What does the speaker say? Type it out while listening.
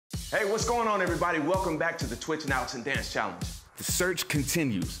Hey, what's going on, everybody? Welcome back to the Twitch and Allison Dance Challenge. The search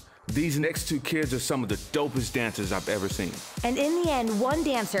continues. These next two kids are some of the dopest dancers I've ever seen. And in the end, one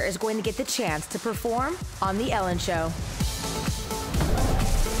dancer is going to get the chance to perform on The Ellen Show.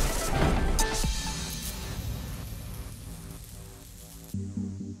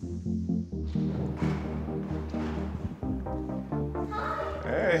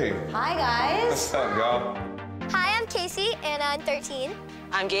 Hey. Hi, guys. What's up, y'all? Hi, I'm Casey, and I'm 13.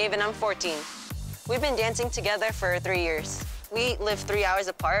 I'm Gabe, and I'm 14. We've been dancing together for 3 years. We live 3 hours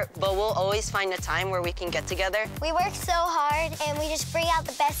apart, but we'll always find a time where we can get together. We work so hard, and we just bring out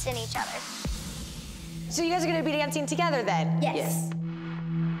the best in each other. So you guys are gonna be dancing together then? Yes.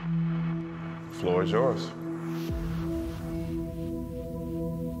 Floor is yours.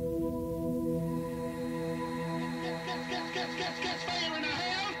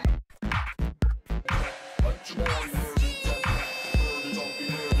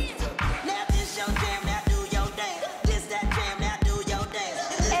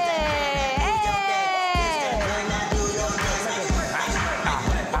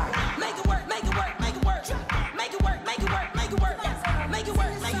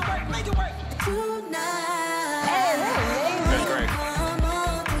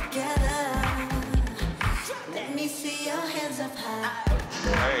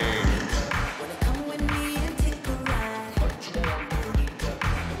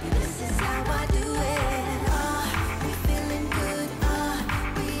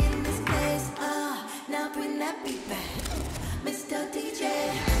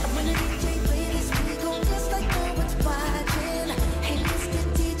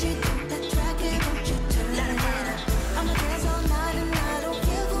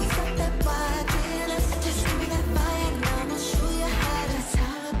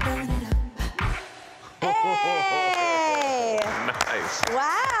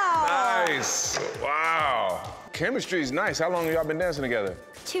 Wow. Chemistry's nice. How long have y'all been dancing together?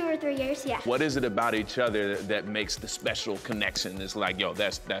 2 or 3 years, yeah. What is it about each other that makes the special connection? It's like, yo,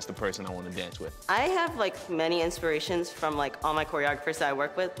 that's the person I want to dance with. I have like many inspirations from like all my choreographers that I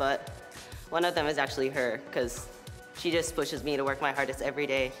work with, but one of them is actually her, because she just pushes me to work my hardest every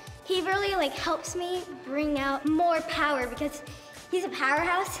day. He really helps me bring out more power because he's a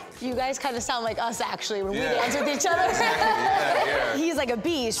powerhouse. You guys kind of sound like us, actually, when we dance with each other. He's like a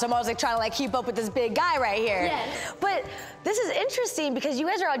beast, so I'm always trying to keep up with this big guy right here. Yes. But this is interesting because you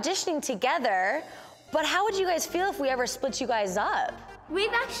guys are auditioning together, but how would you guys feel if we ever split you guys up?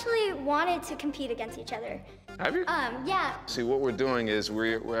 We've actually wanted to compete against each other. Have you? Yeah. See, what we're doing is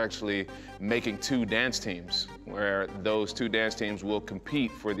we're actually making 2 dance teams, where those 2 dance teams will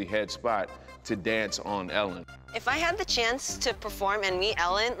compete for the head spot to dance on Ellen. If I had the chance to perform and meet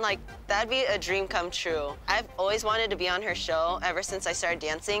Ellen, that'd be a dream come true. I've always wanted to be on her show ever since I started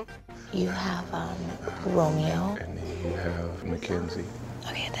dancing. You have Romeo. And then you have Mackenzie.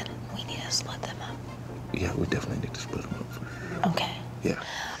 Okay, then we need to split them up. Yeah, we definitely need to split them up first. Okay. Yeah.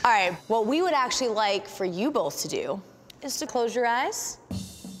 All right, what we would actually like for you both to do is to close your eyes.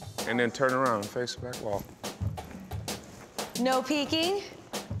 And then turn around, face the back wall. No peeking.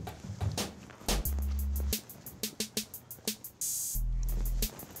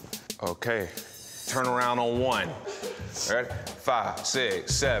 Okay, turn around on 1. All right, 5,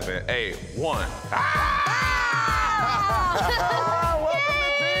 6, 7, 8, 1. Welcome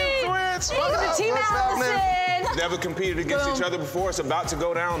to Team Twitch. Welcome to Team Allison. Never competed against each other before. It's about to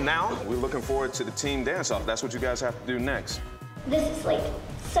go down now. We're looking forward to the team dance-off. That's what you guys have to do next. This is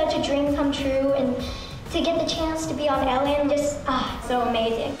such a dream come true, and to get the chance to be on Ellen, just so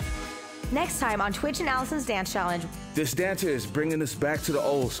amazing. Next time on Twitch and Allison's Dance Challenge. This dancer is bringing us back to the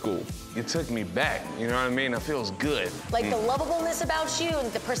old school. You took me back, you know what I mean? It feels good. Like the lovableness about you and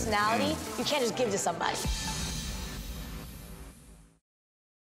the personality, you can't just give to somebody.